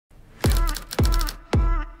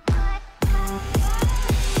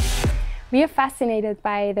We are fascinated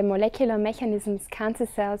by the molecular mechanisms cancer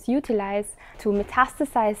cells utilize to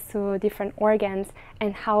metastasize to different organs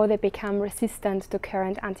and how they become resistant to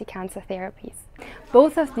current anti-cancer therapies.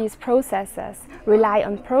 Both of these processes rely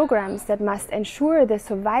on programs that must ensure the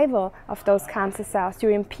survival of those cancer cells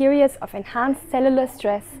during periods of enhanced cellular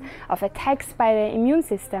stress, of attacks by the immune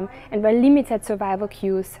system, and where limited survival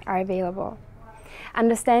cues are available.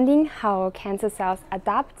 Understanding how cancer cells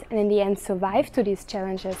adapt and in the end survive to these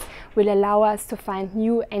challenges will allow us to find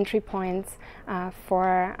new entry points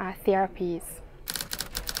for therapies.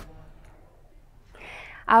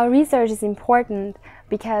 Our research is important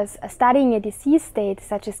because studying a disease state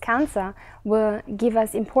such as cancer will give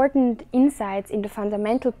us important insights into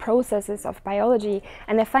fundamental processes of biology,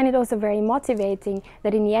 and I find it also very motivating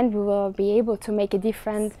that in the end we will be able to make a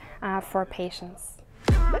difference for patients.